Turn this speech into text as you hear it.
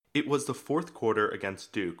It was the fourth quarter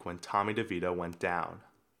against Duke when Tommy DeVito went down.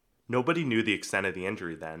 Nobody knew the extent of the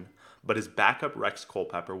injury then, but his backup Rex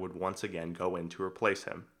Culpepper would once again go in to replace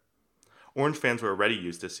him. Orange fans were already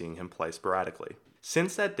used to seeing him play sporadically.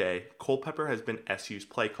 Since that day, Culpepper has been SU's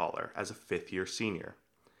play caller as a fifth-year senior.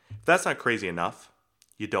 If that's not crazy enough,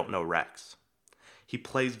 you don't know Rex. He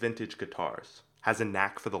plays vintage guitars, has a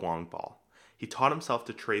knack for the long ball. He taught himself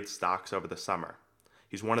to trade stocks over the summer.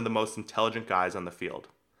 He's one of the most intelligent guys on the field.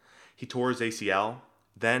 He tore his ACL,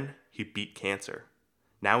 then he beat cancer.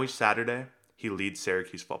 Now each Saturday, he leads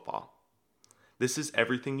Syracuse football. This is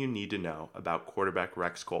everything you need to know about quarterback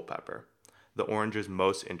Rex Culpepper, the Orange's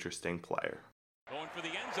most interesting player. Going for the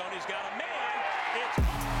end zone, he's got a man. It's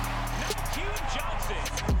Malkeun Johnson.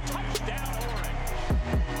 Touchdown, Orange.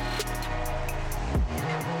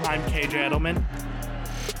 I'm KJ Edelman.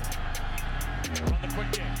 Run the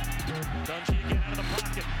quick game. Dungy again out of the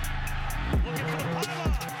pocket. Looking for the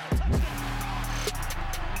pylon. Touchdown.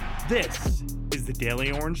 This is the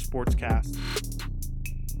Daily Orange Sportscast.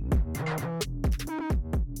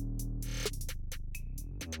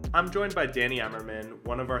 I'm joined by Danny Emmerman,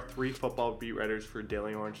 one of our 3 football beat writers for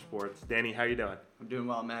Daily Orange Sports. Danny, how you doing? I'm doing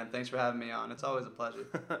well, man. Thanks for having me on. It's always a pleasure.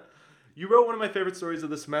 You wrote one of my favorite stories of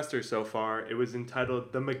the semester so far. It was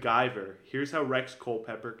entitled The MacGyver. Here's how Rex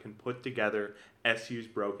Culpepper can put together SU's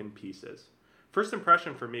broken pieces. First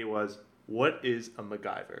impression for me was, what is a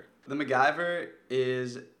MacGyver? The MacGyver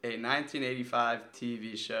is a 1985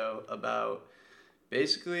 TV show about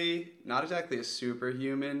basically not exactly a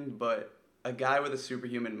superhuman, but a guy with a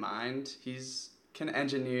superhuman mind. He's can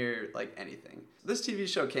engineer like anything. This TV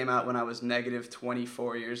show came out when I was negative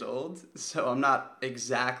 24 years old, so I'm not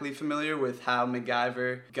exactly familiar with how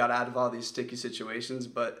MacGyver got out of all these sticky situations,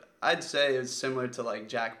 but I'd say it's similar to like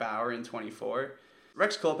Jack Bauer in 24.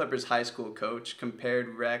 Rex Culpepper's high school coach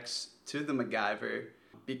compared Rex to the MacGyver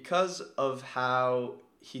because of how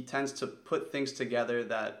he tends to put things together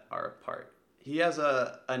that are apart. He has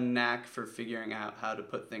a knack for figuring out how to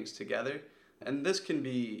put things together. And this can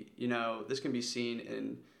be seen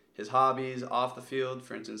in his hobbies off the field.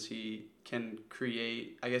 For instance, he can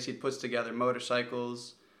create, he puts together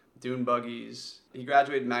motorcycles, dune buggies. He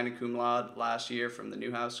graduated magna cum laude last year from the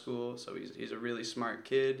Newhouse School, so he's a really smart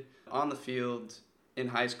kid. On the field, in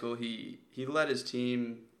high school, he led his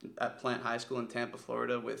team at Plant High School in Tampa,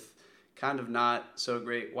 Florida, with kind of not so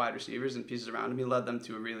great wide receivers and pieces around him. He led them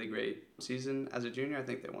to a really great season as a junior. I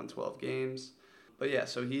think they won 12 games. But yeah,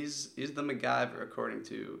 so he's the MacGyver according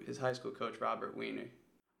to his high school coach, Robert Weiner.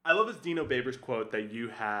 I love his Dino Babers quote that you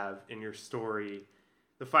have in your story.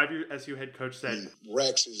 The 5-year SU head coach said,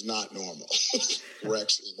 Rex is not normal.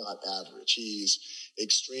 Rex is not average. He's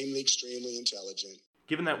extremely, extremely intelligent.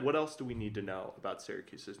 Given that, what else do we need to know about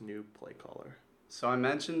Syracuse's new play caller? So I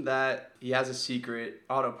mentioned that he has a secret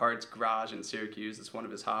auto parts garage in Syracuse. It's one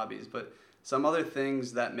of his hobbies. But some other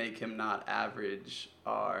things that make him not average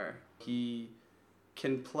are he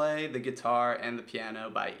can play the guitar and the piano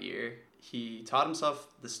by ear. He taught himself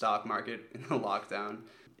the stock market in the lockdown.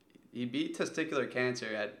 He beat testicular cancer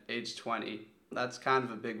at age 20. That's kind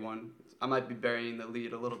of a big one. I might be burying the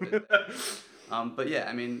lead a little bit there. But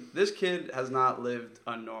yeah, this kid has not lived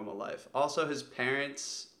a normal life. Also, his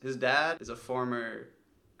dad is a former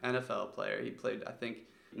NFL player. He played, I think,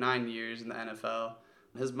 9 years in the NFL.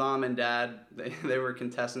 His mom and dad, they were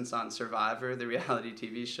contestants on Survivor, the reality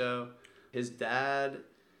TV show. His dad,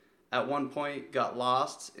 at one point, got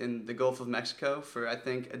lost in the Gulf of Mexico for, I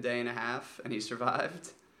think, a day and a half, and he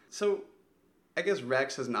survived. So, I guess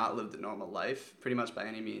Rex has not lived a normal life, pretty much by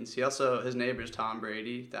any means. His neighbor's Tom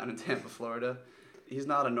Brady down in Tampa, Florida. He's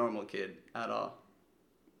not a normal kid at all.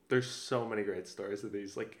 There's so many great stories of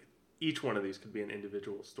these. Like, each one of these could be an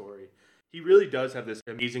individual story. He really does have this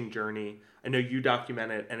amazing journey. I know you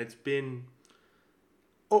document it, and it's been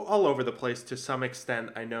all over the place to some extent.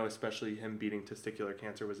 I know especially him beating testicular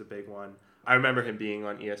cancer was a big one. I remember him being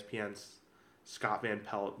on ESPN's Scott Van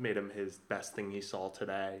Pelt made him his best thing he saw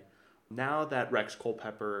today. Now that Rex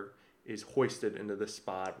Culpepper is hoisted into this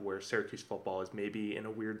spot where Syracuse football is maybe in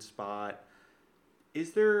a weird spot,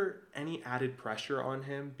 is there any added pressure on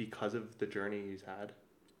him because of the journey he's had?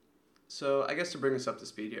 So I guess to bring us up to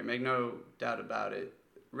speed here, make no doubt about it,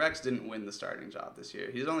 Rex didn't win the starting job this year.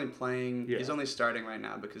 He's only starting right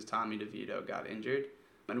now because Tommy DeVito got injured.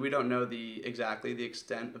 And we don't know exactly the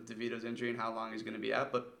extent of DeVito's injury and how long he's going to be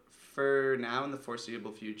out, but for now in the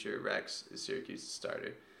foreseeable future, Rex is Syracuse's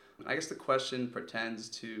starter. I guess the question pertains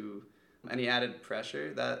to any added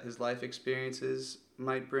pressure that his life experiences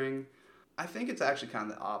might bring. I think it's actually kind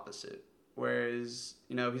of the opposite. Whereas,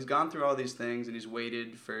 he's gone through all these things and he's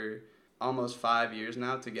waited for almost 5 years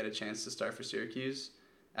now to get a chance to start for Syracuse.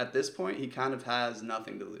 At this point, he kind of has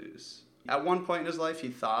nothing to lose. At one point in his life, he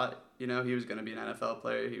thought, he was going to be an NFL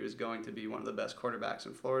player. He was going to be one of the best quarterbacks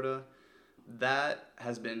in Florida. That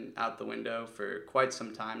has been out the window for quite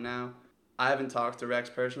some time now. I haven't talked to Rex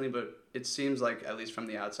personally, but it seems like, at least from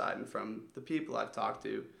the outside and from the people I've talked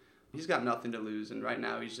to, he's got nothing to lose. And right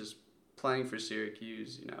now, he's just playing for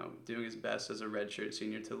Syracuse, doing his best as a redshirt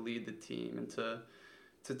senior to lead the team and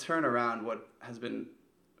to turn around what has been,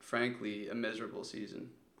 frankly, a miserable season.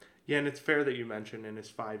 Yeah, and it's fair that you mentioned in his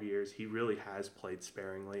 5 years, he really has played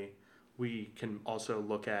sparingly. We can also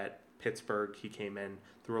look at Pittsburgh. He came in,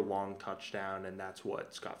 threw a long touchdown, and that's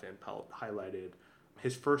what Scott Van Pelt highlighted.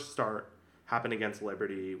 His first start happened against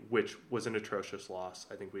Liberty, which was an atrocious loss.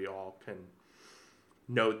 I think we all can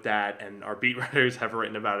note that, and our beat writers have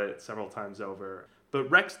written about it several times over. But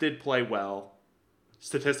Rex did play well.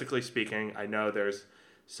 Statistically speaking, I know there's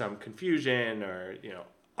some confusion or,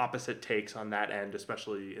 opposite takes on that end,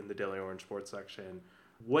 especially in the Daily Orange Sports section.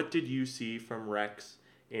 What did you see from Rex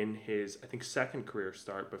in his, I think, second career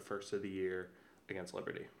start, but first of the year against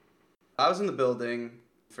Liberty? I was in the building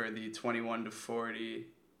for the 21-40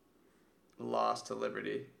 loss to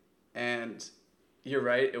Liberty, and you're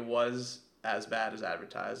right, it was as bad as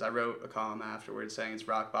advertised. I wrote a column afterwards saying it's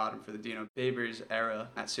rock bottom for the Dino Babers era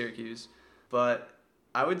at Syracuse, but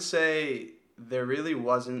I would say there really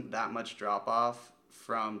wasn't that much drop-off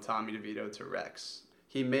from Tommy DeVito to Rex.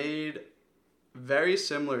 He made very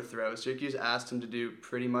similar throws. Syracuse asked him to do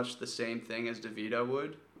pretty much the same thing as DeVito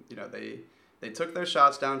would. They took their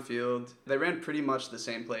shots downfield. They ran pretty much the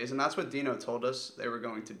same plays, and that's what Dino told us they were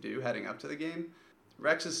going to do heading up to the game.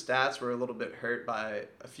 Rex's stats were a little bit hurt by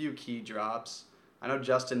a few key drops. I know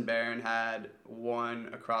Justin Barron had one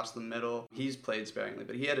across the middle. He's played sparingly,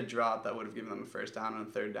 but he had a drop that would have given them a first down on a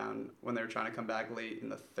third down when they were trying to come back late in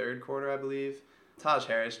the third quarter, I believe. Taj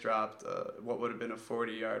Harris dropped what would have been a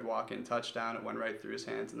 40-yard walk-in touchdown. It went right through his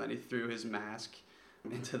hands, and then he threw his mask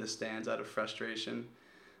into the stands out of frustration.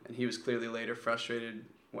 And he was clearly later frustrated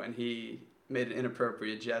when he made an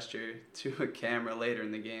inappropriate gesture to a camera later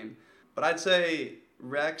in the game. But I'd say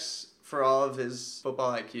Rex, for all of his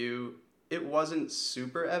football IQ, it wasn't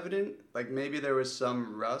super evident. Like, maybe there was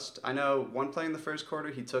some rust. I know one play in the first quarter,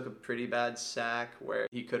 he took a pretty bad sack where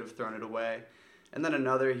he could have thrown it away. And then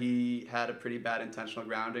another, he had a pretty bad intentional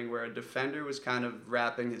grounding where a defender was kind of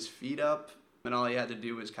wrapping his feet up, and all he had to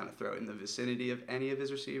do was kind of throw it in the vicinity of any of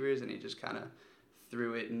his receivers, and he just kind of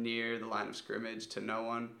threw it near the line of scrimmage to no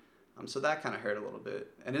one. So that kind of hurt a little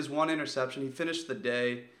bit. And his one interception, he finished the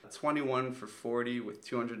day 21 for 40 with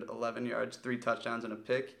 211 yards, 3 touchdowns, and a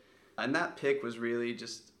pick. And that pick was really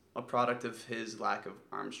just a product of his lack of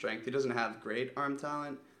arm strength. He doesn't have great arm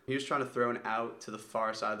talent. He was trying to throw an out to the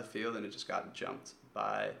far side of the field, and it just got jumped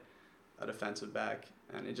by a defensive back.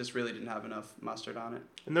 And it just really didn't have enough mustard on it.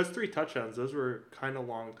 And those 3 touchdowns, those were kind of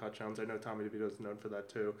long touchdowns. I know Tommy DeVito's known for that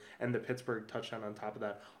too. And the Pittsburgh touchdown on top of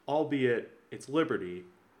that, albeit it's Liberty,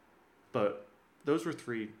 but those were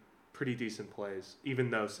 3 pretty decent plays, even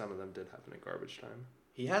though some of them did happen in garbage time.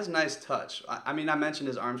 He has nice touch. I mean, I mentioned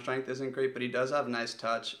his arm strength isn't great, but he does have nice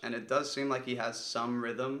touch, and it does seem like he has some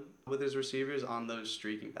rhythm with his receivers on those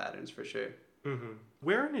streaking patterns for sure. Mm-hmm.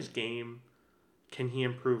 Where in his game can he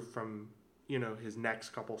improve from, his next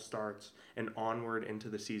couple starts and onward into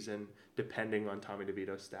the season, depending on Tommy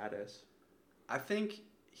DeVito's status? I think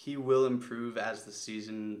he will improve as the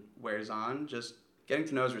season wears on, just getting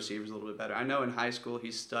to know his receivers a little bit better. I know in high school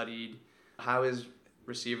he studied how his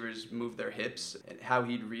receivers move their hips, how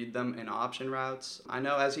he'd read them in option routes. I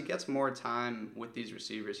know as he gets more time with these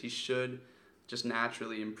receivers, he should just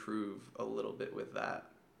naturally improve a little bit with that.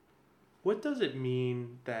 What does it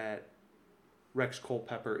mean that Rex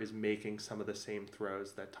Culpepper is making some of the same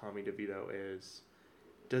throws that Tommy DeVito is?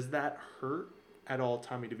 Does that hurt at all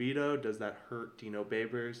Tommy DeVito? Does that hurt Dino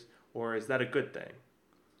Babers? Or is that a good thing?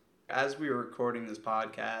 As we were recording this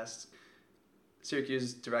podcast,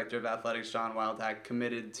 Syracuse Director of Athletics John Wildhack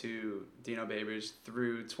committed to Dino Babers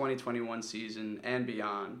through 2021 season and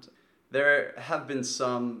beyond. There have been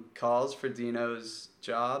some calls for Dino's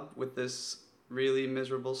job with this really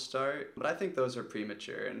miserable start, but I think those are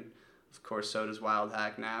premature, and of course so does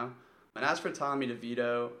Wildhack now. And as for Tommy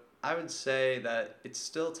DeVito, I would say that it's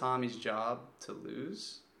still Tommy's job to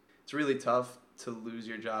lose. It's really tough to lose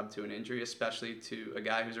your job to an injury, especially to a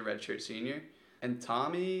guy who's a redshirt senior. And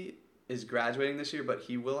Tommy is graduating this year, but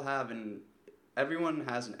he will have everyone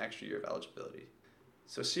has an extra year of eligibility.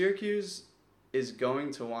 So Syracuse is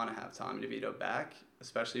going to want to have Tommy DeVito back,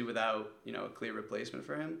 especially without, a clear replacement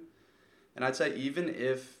for him. And I'd say even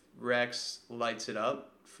if Rex lights it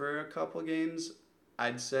up for a couple games,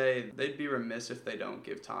 I'd say they'd be remiss if they don't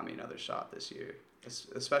give Tommy another shot this year.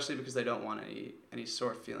 especially because they don't want any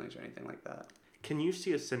sore feelings or anything like that. Can you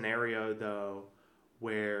see a scenario, though,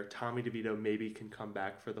 where Tommy DeVito maybe can come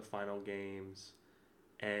back for the final games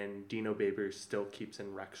and Dino Babers still keeps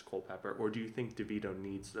in Rex Culpepper? Or do you think DeVito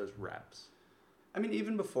needs those reps? I mean,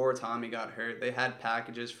 even before Tommy got hurt, they had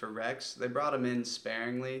packages for Rex. They brought him in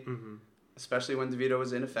sparingly, especially when DeVito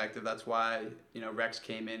was ineffective. That's why, Rex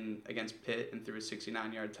came in against Pitt and threw a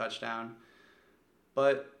 69-yard touchdown.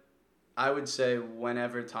 But I would say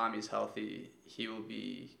whenever Tommy's healthy, he will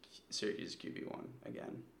be Syracuse QB1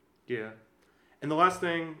 again. Yeah. And the last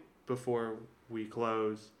thing before we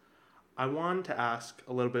close, I wanted to ask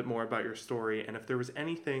a little bit more about your story and if there was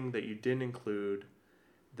anything that you didn't include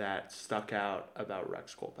that stuck out about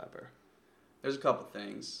Rex Culpepper. There's a couple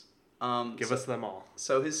things. Give us them all.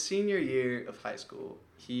 So his senior year of high school,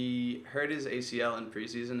 he hurt his ACL in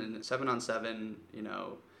preseason in a 7-on-7,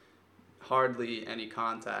 hardly any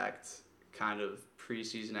contact kind of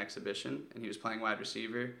preseason exhibition, and he was playing wide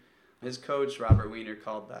receiver. His coach, Robert Weiner,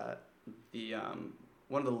 called that the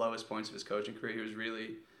one of the lowest points of his coaching career. He was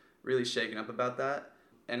really, really shaken up about that.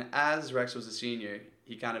 And as Rex was a senior,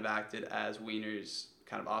 he kind of acted as Weiner's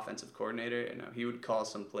kind of offensive coordinator. He would call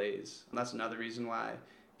some plays. And that's another reason why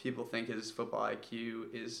people think his football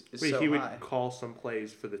IQ is so high. Wait, he would call some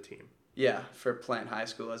plays for the team? Yeah, for Plant High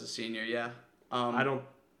School as a senior, yeah. I don't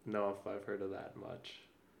know if I've heard of that much.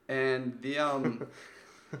 And the,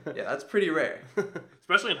 yeah, that's pretty rare.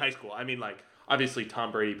 Especially in high school. I mean, obviously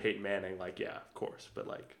Tom Brady, Peyton Manning, yeah, of course. But,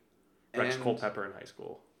 Rex Culpepper in high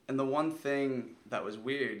school. And the one thing that was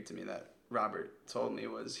weird to me that Robert told me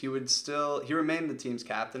was he remained the team's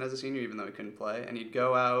captain as a senior even though he couldn't play, and he'd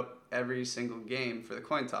go out every single game for the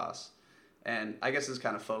coin toss. And I guess it's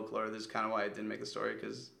kind of folklore. This is kind of why I didn't make the story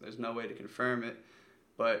because there's no way to confirm it.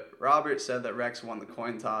 But Robert said that Rex won the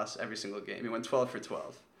coin toss every single game. He went 12 for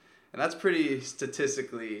 12. And that's pretty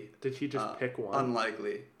statistically Did he just pick one?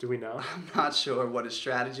 Unlikely. Do we know? I'm not sure what his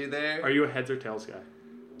strategy there. Are you a heads or tails guy?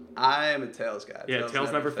 I am a tails guy. Yeah,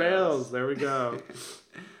 tails never fails. There we go.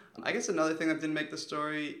 I guess another thing that didn't make the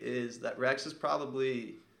story is that Rex is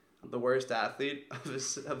probably the worst athlete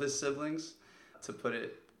of his siblings, to put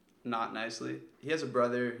it not nicely. He has a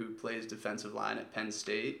brother who plays defensive line at Penn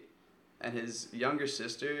State, and his younger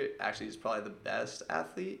sister actually is probably the best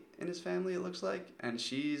athlete in his family, it looks like. And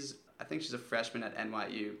I think she's a freshman at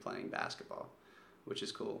NYU playing basketball, which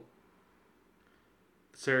is cool.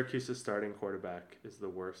 Syracuse's starting quarterback is the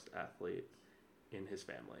worst athlete in his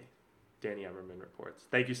family. Danny Emmerman reports.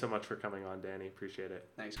 Thank you so much for coming on, Danny. Appreciate it.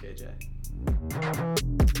 Thanks, KJ.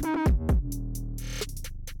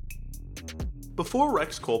 Before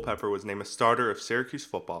Rex Culpepper was named a starter of Syracuse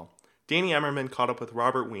football, Danny Emmerman caught up with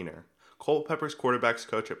Robert Weiner, Culpepper's quarterback's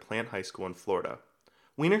coach at Plant High School in Florida.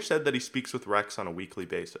 Weiner said that he speaks with Rex on a weekly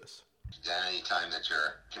basis. Anytime that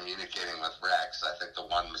you're communicating with Rex, I think the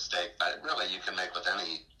one mistake that really you can make with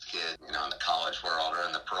any kid, in the college world or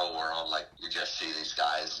in the pro world, you just see these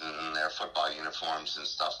guys in their football uniforms and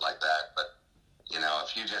stuff like that. But,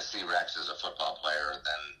 if you just see Rex as a football player,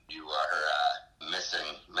 then you are missing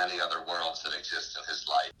many other worlds that exist in his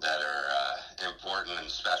life that are important and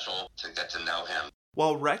special to get to know him.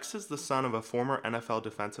 While Rex is the son of a former NFL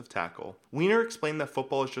defensive tackle, Weiner explained that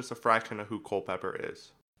football is just a fraction of who Culpepper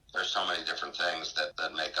is. There's so many different things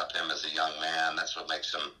that make up him as a young man. That's what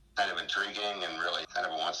makes him kind of intriguing and really kind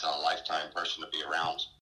of a once-in-a-lifetime person to be around.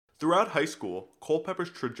 Throughout high school,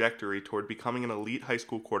 Culpepper's trajectory toward becoming an elite high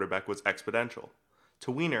school quarterback was exponential.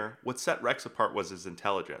 To Weiner, what set Rex apart was his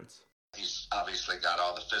intelligence. He's obviously got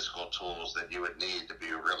all the physical tools that you would need to be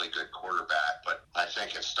a really good quarterback, but I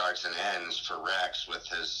think it starts and ends for Rex with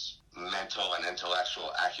his mental and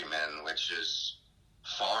intellectual acumen, which is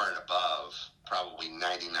far and above probably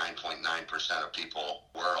 99.9% of people in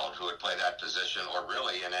the world who would play that position or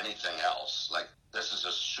really in anything else. This is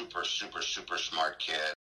a super, super, super smart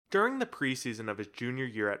kid. During the preseason of his junior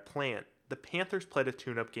year at Plant, the Panthers played a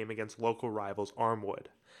tune-up game against local rivals Armwood.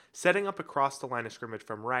 Setting up across the line of scrimmage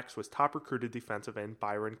from Rex was top-recruited defensive end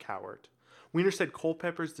Byron Cowart. Weiner said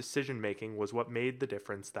Culpepper's decision-making was what made the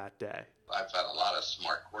difference that day. I've had a lot of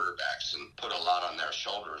smart quarterbacks and put a lot on their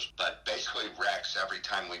shoulders, but basically Rex, every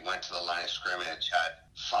time we went to the line of scrimmage, had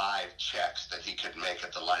 5 checks that he could make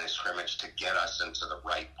at the line of scrimmage to get us into the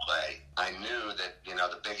right play. I knew that,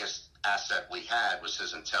 the biggest asset we had was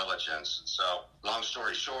his intelligence. So, long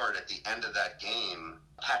story short, at the end of that game,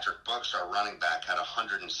 Patrick Brooks, our running back, had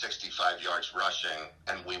 165 yards rushing,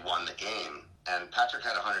 and we won the game. And Patrick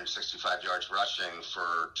had 165 yards rushing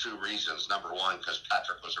for 2 reasons. Number one, because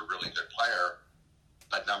Patrick was a really good player.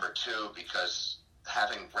 But number 2, because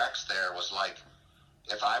having Rex there was like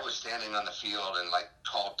if I was standing on the field and like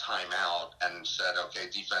called timeout and said, okay,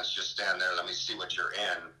 defense, just stand there, let me see what you're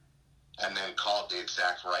in, and then called the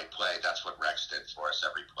exact right play, that's what Rex did for us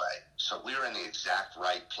every play. So we were in the exact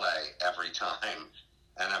right play every time.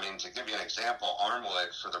 And I mean, to give you an example,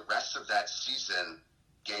 Armwood, for the rest of that season,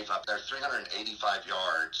 gave up their 385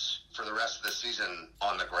 yards for the rest of the season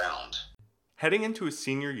on the ground. Heading into his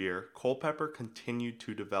senior year, Culpepper continued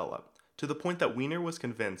to develop, to the point that Weiner was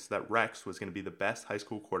convinced that Rex was going to be the best high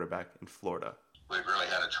school quarterback in Florida. We really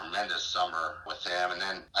had a tremendous summer with him. And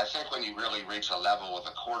then I think when you really reach a level with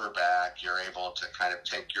a quarterback, you're able to kind of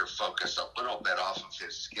take your focus a little bit off of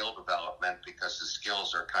his skill development because his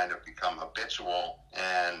skills are kind of become habitual.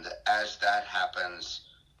 And as that happens,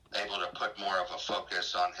 able to put more of a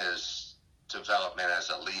focus on his development as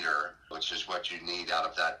a leader, which is what you need out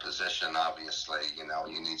of that position, obviously. You know,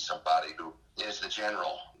 you need somebody who is the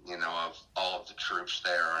general, you know, of all of the troops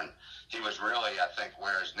there. And he was really, I think,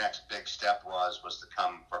 where his next big step was to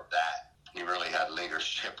come from that. He really had a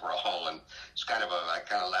leadership role, and it's I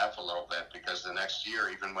kind of laugh a little bit because the next year,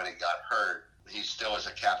 even when he got hurt, he still is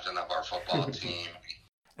a captain of our football team.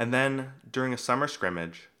 And then, during a summer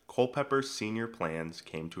scrimmage, Culpepper's senior plans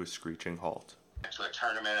came to a screeching halt. To a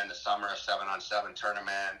tournament in the summer, a 7-on-7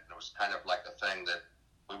 tournament. It was kind of like a thing that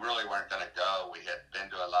we really weren't going to go. We had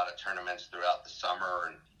been to a lot of tournaments throughout the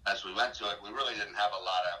summer, and as we went to it, we really didn't have a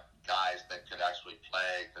lot of guys that could actually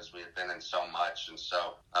play because we had been in so much, and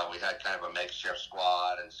so we had kind of a makeshift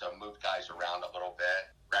squad, and so moved guys around a little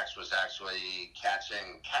bit. Rex was actually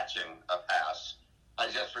catching a pass.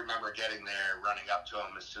 I just remember getting there, running up to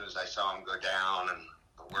him as soon as I saw him go down, and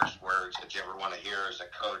the worst words that you ever want to hear as a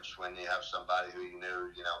coach when you have somebody who you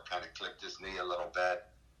knew, you know, kind of clipped his knee a little bit.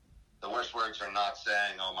 The worst words are not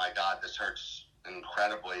saying, oh my God, this hurts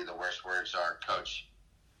incredibly. The worst words are, Coach,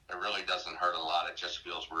 it really doesn't hurt a lot. It just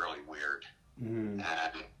feels really weird. And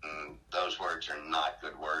those words are not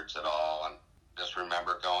good words at all. And just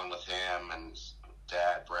remember going with him and his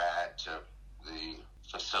dad, Brad, to the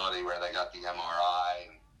facility where they got the MRI.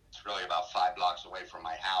 And it's really about 5 blocks away from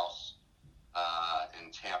my house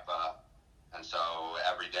in Tampa. And so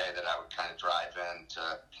every day that I would kind of drive in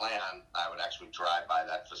to plan, I would actually drive by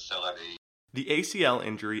that facility. The ACL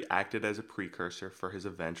injury acted as a precursor for his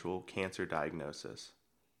eventual cancer diagnosis.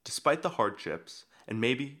 Despite the hardships, and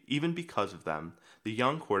maybe even because of them, the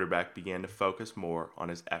young quarterback began to focus more on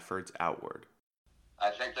his efforts outward. I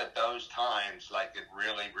think that those times, like, it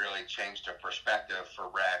really, really changed the perspective for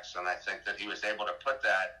Rex, and I think that he was able to put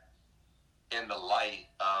that in the light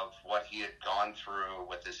of what he had gone through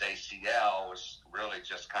with his ACL was really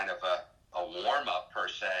just kind of a warm-up per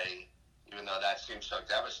se, even though that seemed so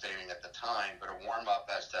devastating at the time, but a warm-up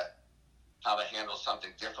as to how to handle something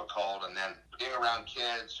difficult, and then being around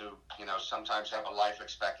kids who, you know, sometimes have a life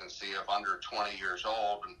expectancy of under 20 years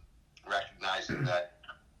old, and recognizing that,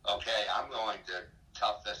 okay, I'm going to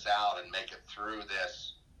tough this out and make it through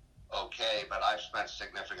this okay, but I've spent a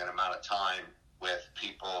significant amount of time with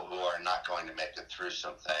people who are not going to make it through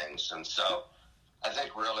some things. And so I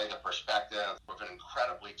think really the perspective of an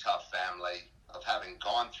incredibly tough family, of having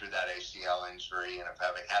gone through that ACL injury and of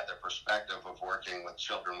having had the perspective of working with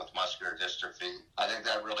children with muscular dystrophy, I think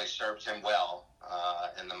that really served him well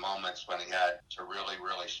in the moments when he had to really,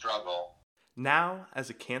 really struggle. Now, as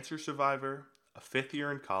a cancer survivor, a fifth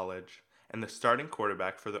year in college, and the starting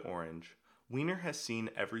quarterback for the Orange, Weiner has seen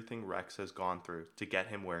everything Rex has gone through to get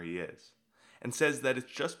him where he is, and says that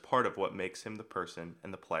it's just part of what makes him the person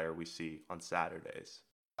and the player we see on Saturdays.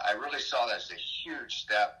 I really saw that as a huge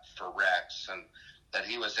step for Rex, and that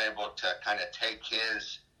he was able to kind of take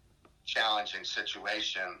his challenging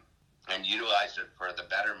situation and utilize it for the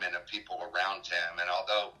betterment of people around him. And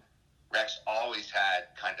although Rex always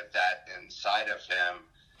had kind of that inside of him,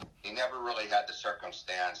 he never really had the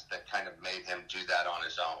circumstance that kind of made him do that on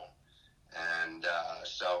his own. And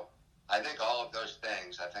so I think all of those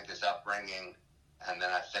things, I think his upbringing, and then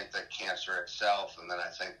I think the cancer itself, and then I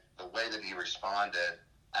think the way that he responded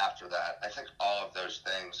after that, I think all of those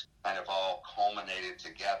things kind of all culminated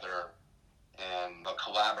together in a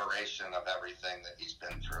collaboration of everything that he's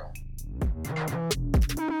been through.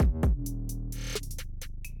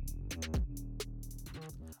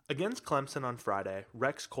 Against Clemson on Friday,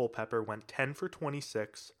 Rex Culpepper went 10 for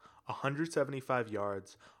 26, 175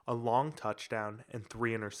 yards, a long touchdown, and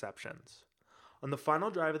 3 interceptions. On the final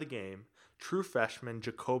drive of the game, true freshman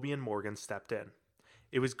Jacobian Morgan stepped in.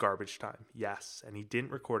 It was garbage time, yes, and he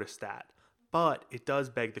didn't record a stat, but it does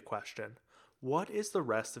beg the question, what is the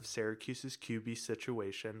rest of Syracuse's QB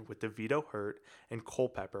situation with DeVito hurt and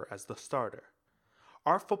Culpepper as the starter?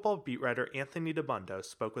 Our football beat writer Anthony DeBundo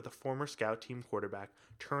spoke with a former scout team quarterback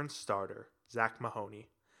turned starter, Zach Mahoney.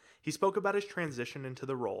 He spoke about his transition into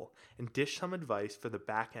the role and dished some advice for the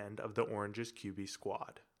back end of the Orange's QB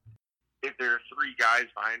squad. If there are three guys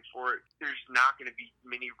vying for it, there's not going to be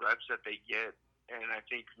many reps that they get. And I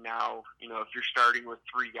think now, if you're starting with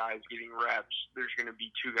three guys getting reps, there's going to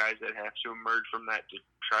be two guys that have to emerge from that to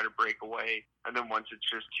try to break away. And then once it's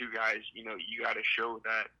just two guys, you got to show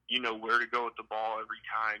that you know where to go with the ball every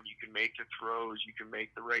time. You can make the throws, you can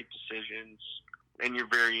make the right decisions, and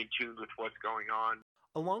you're very in tune with what's going on.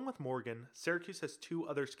 Along with Morgan, Syracuse has two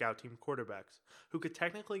other scout team quarterbacks who could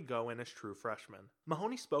technically go in as true freshmen.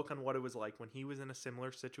 Mahoney spoke on what it was like when he was in a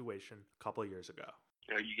similar situation a couple years ago.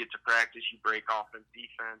 You get to practice, you break offense,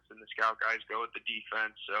 defense, and the scout guys go with the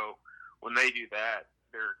defense. So when they do that,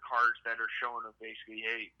 there are cards that are showing them basically,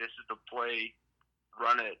 hey, this is the play,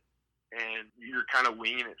 run it. And you're kind of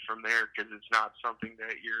winging it from there because it's not something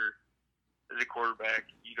that as a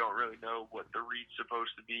quarterback, you don't really know what the read's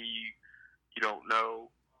supposed to be. You don't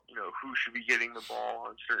know, who should be getting the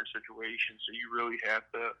ball in certain situations. So you really have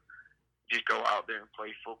to just go out there and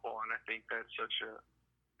play football. And I think that's such a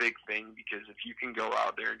big thing because if you can go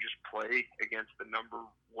out there and just play against the number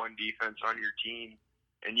one defense on your team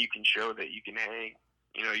and you can show that you can hang,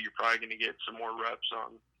 you're probably going to get some more reps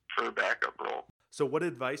for a backup role. So what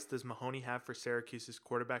advice does Mahoney have for Syracuse's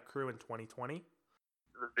quarterback crew in 2020?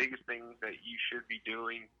 The biggest thing that you should be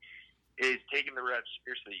doing is taking the reps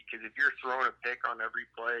seriously, because if you're throwing a pick on every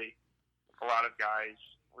play, a lot of guys,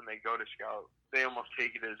 when they go to scout, they almost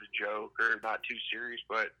take it as a joke or not too serious.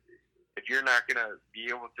 But if you're not going to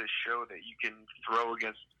be able to show that you can throw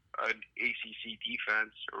against an ACC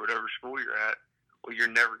defense or whatever school you're at, well,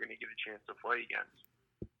 you're never going to get a chance to play against.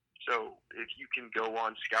 So if you can go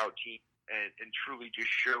on scout team and truly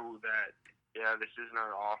just show that, yeah, this isn't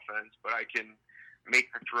an offense, but I can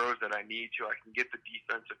make the throws that I need to. I can get the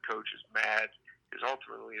defensive coaches mad because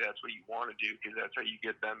ultimately that's what you want to do because that's how you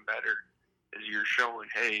get them better is you're showing,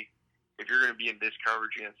 hey, if you're going to be in this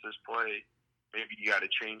coverage against this play, maybe you got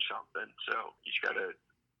to change something. So you just got to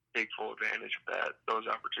take full advantage of those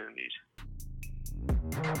opportunities.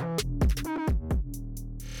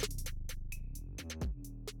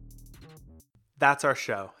 That's our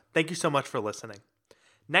show. Thank you so much for listening.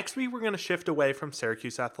 Next week, we're going to shift away from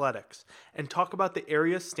Syracuse athletics and talk about the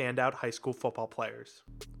area's standout high school football players.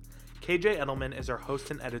 KJ Edelman is our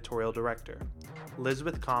host and editorial director.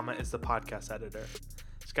 Elizabeth Kama is the podcast editor.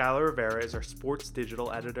 Skylar Rivera is our sports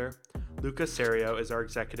digital editor. Lucas Serio is our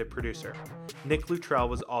executive producer. Nick Luttrell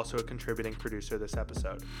was also a contributing producer this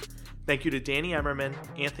episode. Thank you to Danny Emmerman,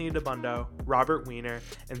 Anthony DeBundo, Robert Weiner,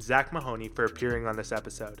 and Zach Mahoney for appearing on this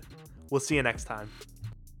episode. We'll see you next time.